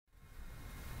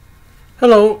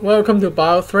Hello, welcome to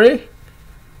Bio 3.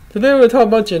 Today we'll talk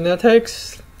about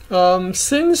genetics.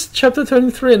 Since chapter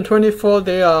 23 and 24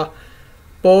 they are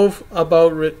both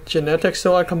about genetics,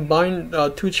 so I combined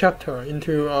two chapters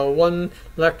into one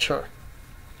lecture.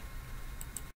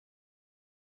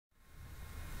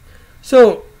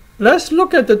 So let's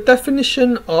look at the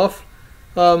definition of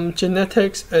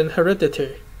genetics and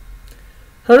heredity.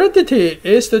 Heredity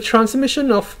is the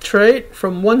transmission of trait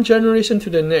from one generation to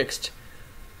the next.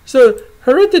 So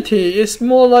heredity is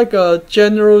more like a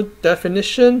general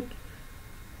definition.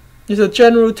 It's a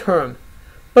general term.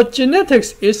 But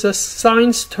genetics is a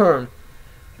science term.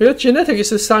 Because genetics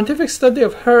is a scientific study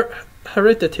of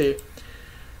heredity.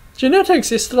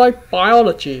 Genetics is like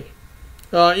biology.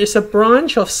 It's a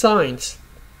branch of science.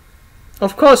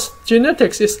 Of course,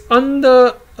 genetics is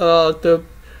under the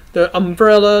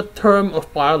umbrella term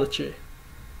of biology.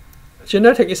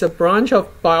 Genetics is a branch of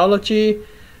biology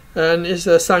and is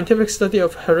a scientific study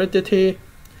of heredity.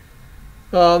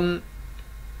 When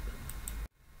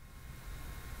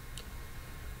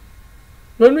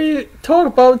we talk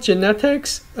about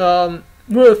genetics,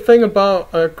 we'll think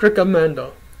about Graham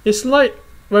Mendel. It's like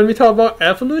when we talk about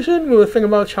evolution, we'll think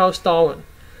about Charles Darwin.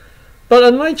 But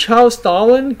unlike Charles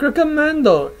Darwin, Graham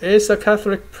Mendel is a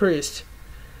Catholic priest.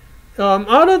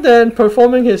 Other than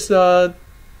performing his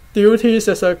duties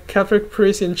as a Catholic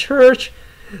priest in church,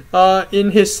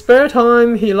 in his spare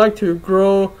time, he liked to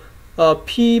grow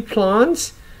pea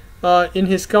plants in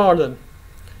his garden.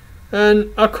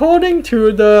 And according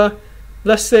to the,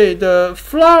 let's say, the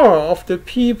flower of the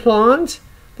pea plant,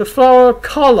 the flower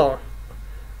color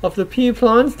of the pea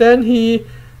plant, then he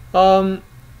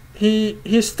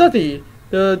studied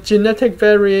the genetic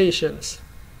variations.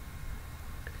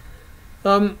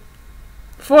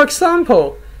 For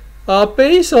example,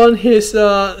 based on his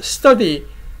study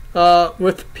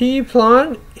with pea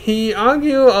plant, he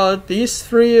argued these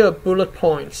three bullet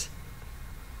points.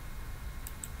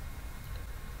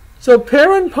 So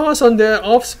parents pass on their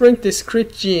offspring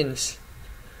discrete genes,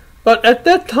 but at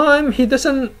that time he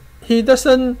doesn't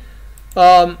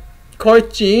call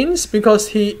it genes, because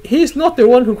he's not the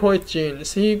one who call it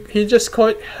genes. He just call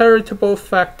it heritable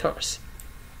factors.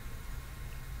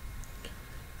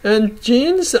 And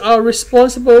genes are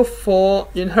responsible for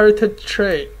inherited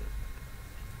trait.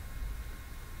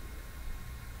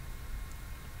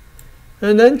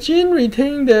 And then genes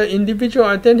retain their individual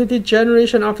identity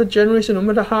generation after generation, no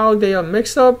matter how they are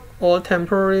mixed up or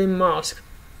temporarily masked.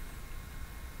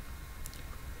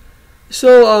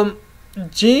 So the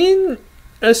gene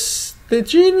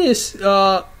is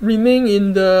remain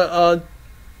in the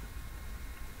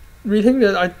retain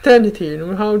their identity, no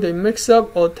matter how they mix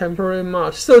up or temporarily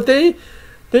masked. So they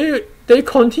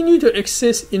continue to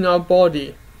exist in our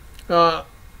body.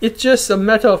 It's just a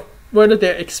matter of whether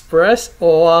they're expressed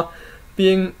or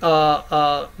being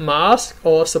masked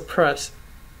or suppressed.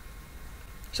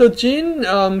 So gene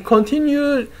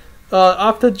continue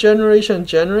after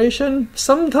generation.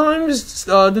 Sometimes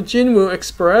the gene will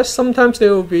express, sometimes they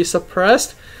will be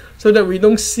suppressed, so that we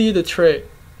don't see the trait.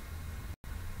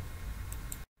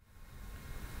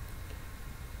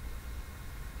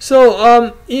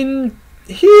 So in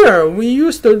here we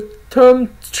use the term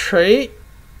trait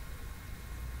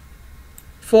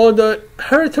for the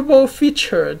heritable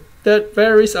feature that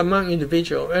varies among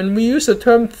individuals, and we use the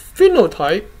term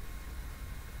phenotype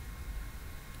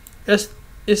as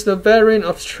is the variant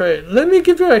of trait. Let me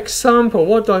give you an example.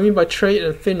 What do I mean by trait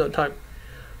and phenotype?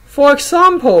 For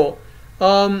example,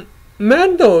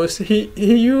 Mendel's he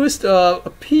used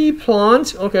a pea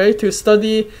plant, okay, to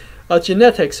study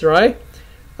genetics, right?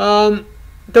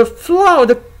 The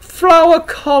flower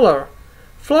color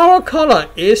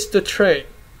is the trait.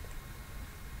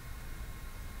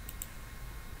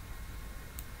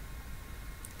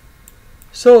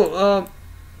 So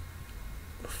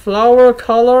flower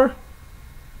color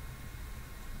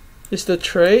is the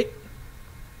trait.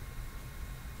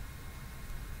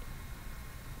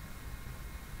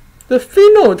 The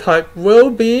phenotype will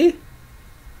be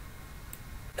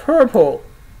purple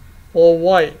or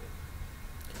white.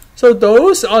 So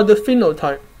those are the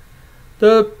phenotype.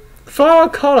 The flower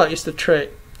color is the trait.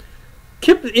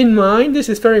 Keep in mind, this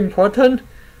is very important.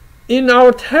 In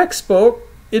our textbook,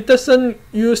 it doesn't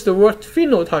use the word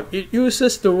phenotype. It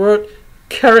uses the word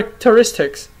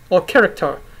characteristics or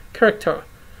character.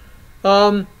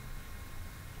 The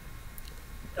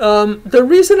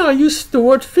reason I use the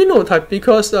word phenotype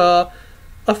because a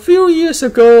few years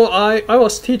ago I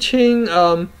was teaching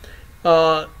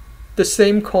the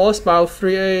same course, Bio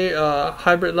 3A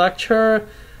hybrid lecture,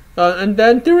 and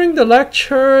then during the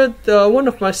lecture, one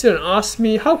of my students asked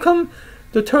me, how come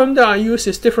the term that I use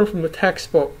is different from the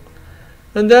textbook?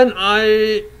 And then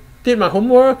I did my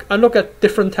homework. I looked at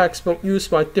different textbooks used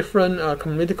by different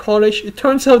community college. It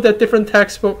turns out that different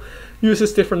textbook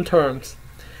uses different terms.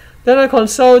 Then I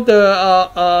consult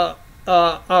our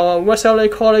West LA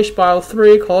College Bio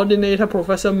 3 coordinator,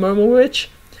 Professor Mermovich,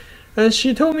 and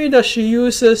she told me that she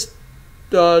uses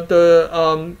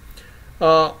the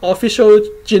official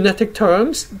genetic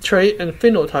terms, trait and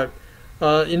phenotype,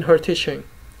 in her teaching.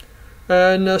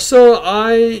 And so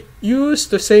I use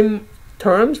the same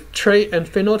terms, trait and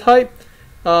phenotype,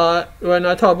 when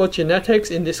I talk about genetics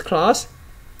in this class.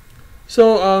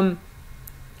 So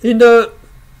in the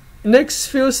next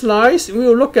few slides, we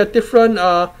will look at different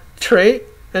trait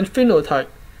and phenotype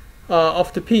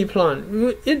of the pea plant.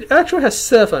 It actually has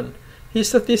 7. He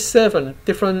studies 7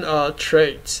 different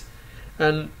traits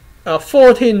and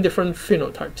 14 different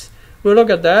phenotypes. We'll look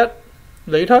at that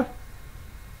later.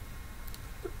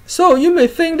 So you may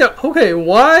think that, okay,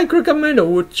 why Gregor Mendel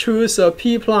would choose a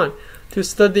pea plant to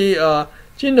study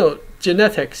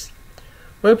genetics?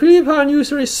 Well, pea plant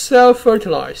usually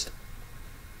self-fertilized.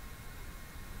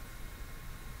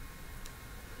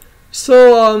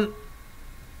 So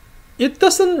it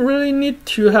doesn't really need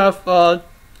to have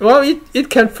it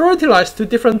can fertilize to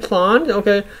different plants,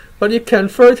 okay, but it can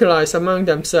fertilize among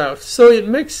themselves. So it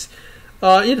makes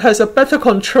it has a better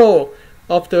control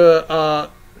of the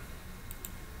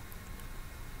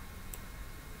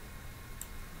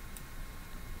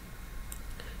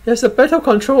of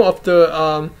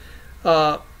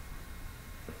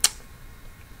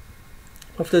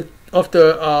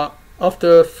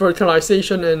the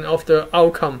fertilization and of the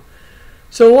outcome.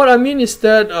 So what I mean is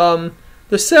that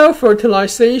the cell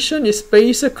fertilization is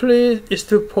basically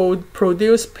to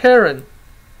produce parent.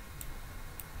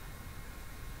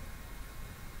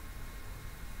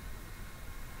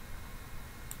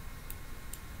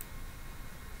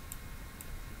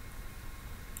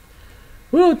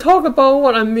 We'll talk about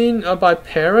what I mean by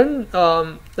parent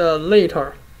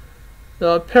later.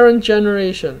 The parent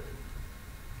generation.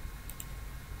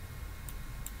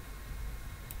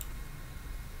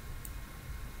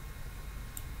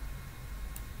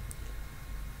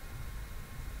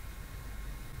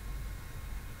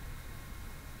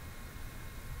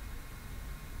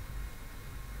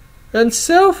 And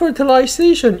cell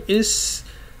fertilization is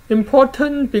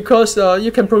important because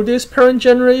you can produce parent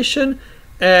generation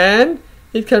and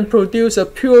it can produce a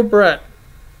purebred.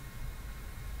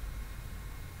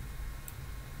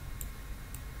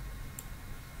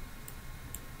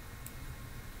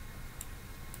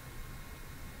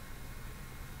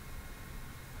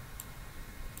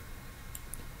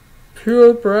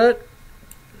 Purebred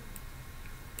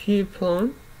pea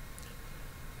plant.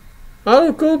 I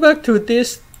will go back to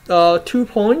these 2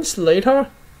 points later,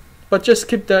 but just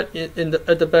keep that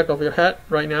at the back of your head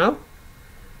right now.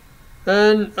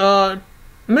 And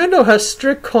Mendel has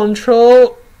strict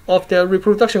control of their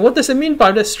reproduction. What does it mean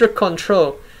by the strict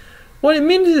control? What it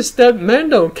means is that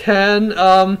Mendel can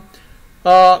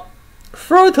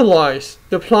fertilize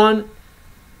the plant.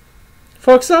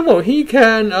 For example, he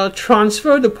can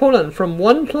transfer the pollen from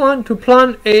one plant to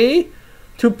plant A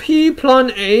to pea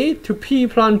plant A to pea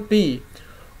plant B.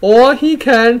 Or he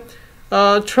can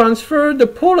transfer the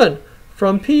pollen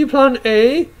from pea plant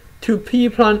A to pea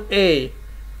plant A.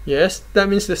 Yes, that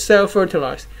means the cell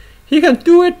fertilized. He can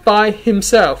do it by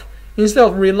himself instead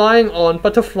of relying on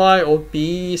butterfly or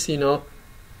bees,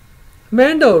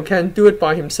 Mendel can do it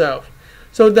by himself.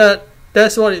 So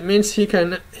that's what it means. He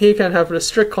can have the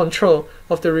strict control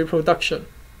of the reproduction.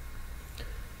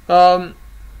 In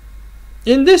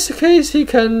this case, he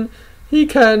can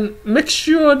make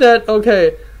sure that,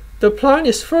 okay, the plant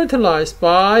is fertilized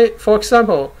by, for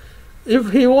example,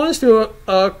 if he wants to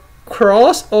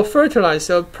cross or fertilize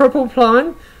a purple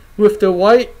plant with the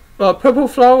white purple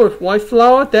flower with white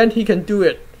flower, then he can do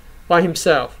it by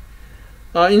himself.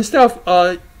 Instead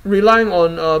of relying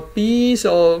on bees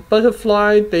or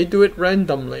butterfly, they do it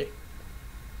randomly.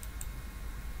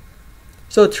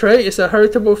 So trait is a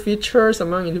heritable features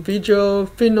among individual.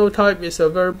 Phenotype is a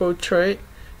variable trait.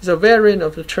 It's a variant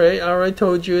of the trait. I already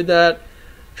told you that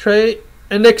trait.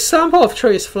 An example of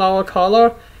trait is flower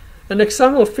color. An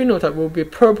example of phenotype will be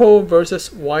purple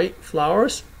versus white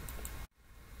flowers.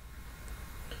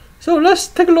 So let's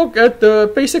take a look at the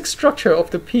basic structure of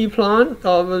the pea plant,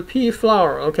 of the pea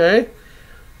flower. Okay.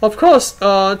 Of course,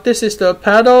 this is the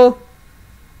petal.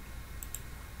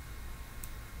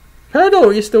 Petal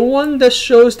is the one that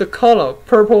shows the color,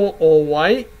 purple or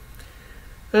white.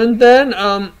 And then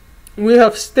we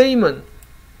have stamen.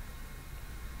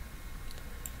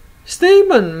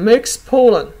 Stamen makes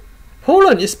pollen.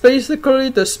 Pollen is basically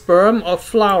the sperm of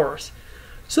flowers.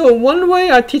 So one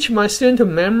way I teach my student to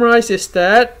memorize is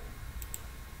that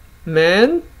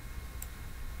man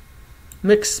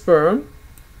makes sperm,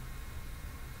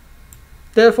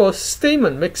 therefore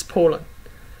stamen makes pollen.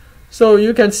 So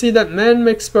you can see that man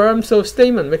makes sperm, so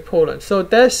stamen make pollen. So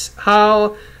that's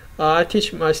how I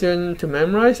teach my student to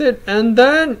memorize it. And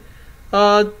then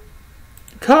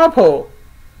couple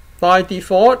by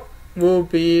default will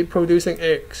be producing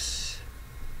eggs.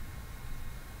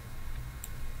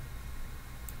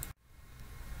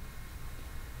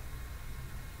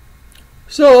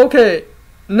 So okay,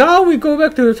 now we go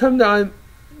back to the term that I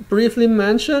briefly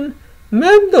mentioned.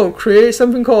 Mendel created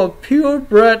something called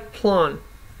purebred plant.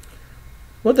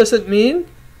 What does it mean?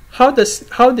 How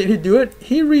did he do it?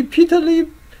 He repeatedly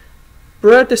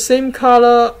bred the same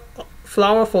color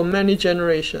flower for many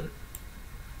generations.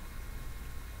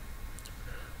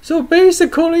 So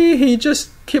basically, he just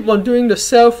keep on doing the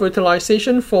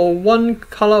self-fertilization for one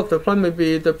color of the plant,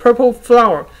 maybe the purple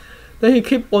flower. Then he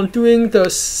keep on doing the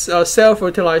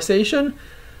self-fertilization,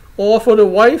 or for the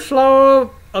white flower,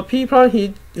 a pea plant,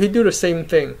 he do the same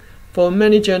thing for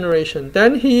many generations.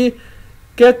 Then he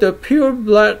get the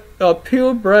purebred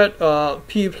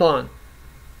pea plant.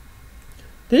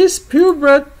 This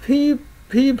purebred pea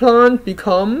plant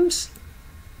becomes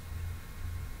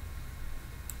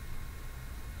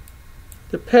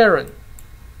the parent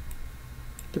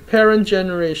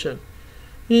generation.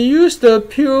 He used the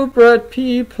purebred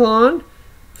pea plant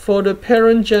for the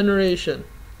parent generation.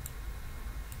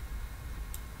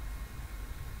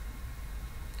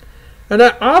 And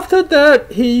then after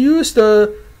that, he used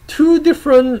the two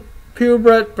different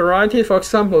purebred varieties, for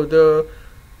example, the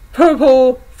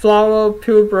purple flower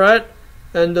purebred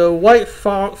and the white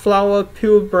flower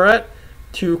purebred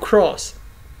to cross.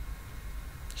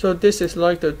 So this is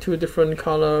like the two different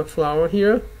color flower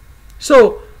here.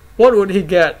 So what would he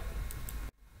get?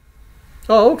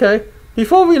 Oh, okay.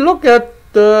 Before we look at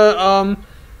the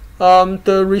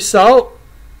result,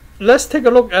 let's take a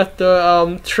look at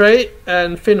the trait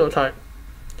and phenotype.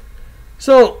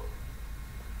 So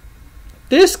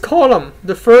this column,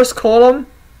 the first column,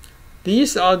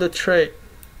 these are the trait.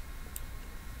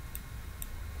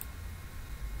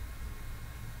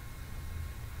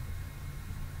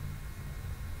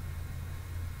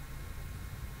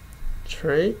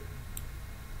 Trait.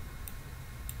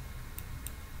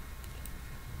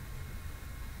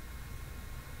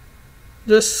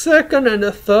 The second and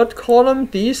the third column,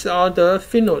 these are the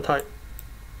phenotype.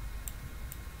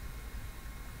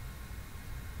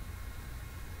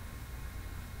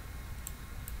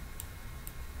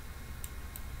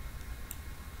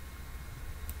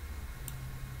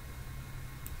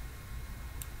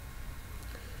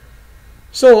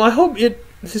 So I hope it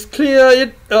is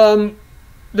clear.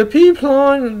 The pea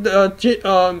plant,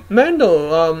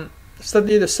 Mendel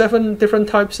studied the 7 different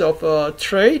types of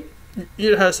trait.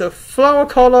 It has a flower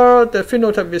color. The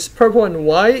phenotype is purple and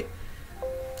white,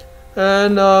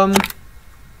 and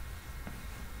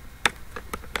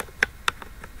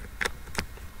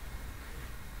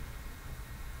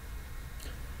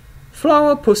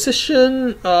flower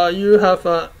position. You have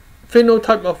a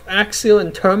phenotype of axial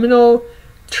and terminal.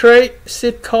 Trait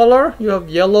seed color, you have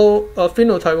yellow,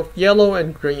 phenotype of yellow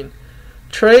and green.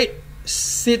 Trait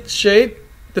seed shape,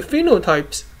 the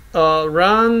phenotypes are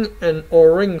round and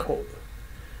or wrinkled.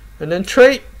 And then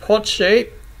trait pod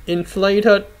shape,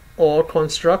 inflated or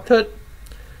constructed.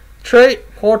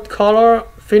 Trait pod color,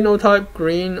 phenotype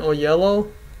green or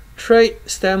yellow. Trait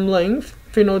stem length,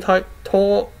 phenotype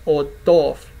tall or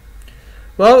dwarf.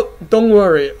 Well, don't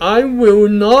worry, I will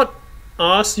not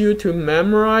ask you to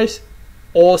memorize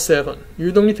all 7.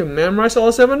 You don't need to memorize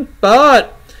all 7,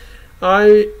 but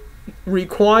I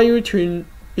require you to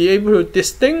be able to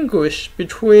distinguish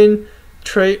between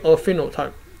trait or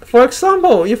phenotype. For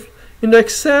example, if in the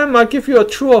exam I give you a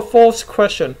true or false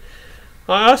question,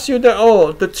 I ask you that,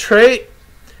 oh, the trait,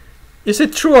 is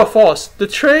it true or false? The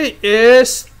trait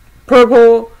is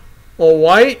purple or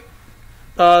white,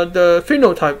 the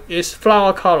phenotype is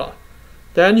flower color.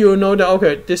 Then you will know that,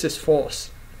 okay, this is false.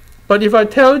 But if I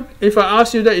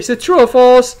ask you that, is it true or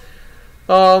false?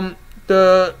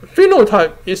 The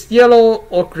phenotype is yellow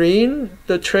or green,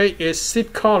 the trait is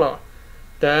seed color,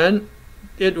 then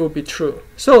it will be true.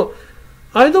 So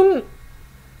I don't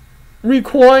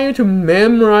require you to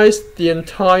memorize the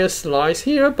entire slides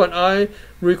here, but I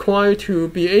require you to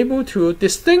be able to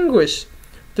distinguish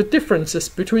the differences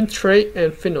between trait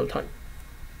and phenotype.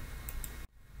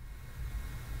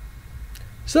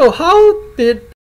 So how did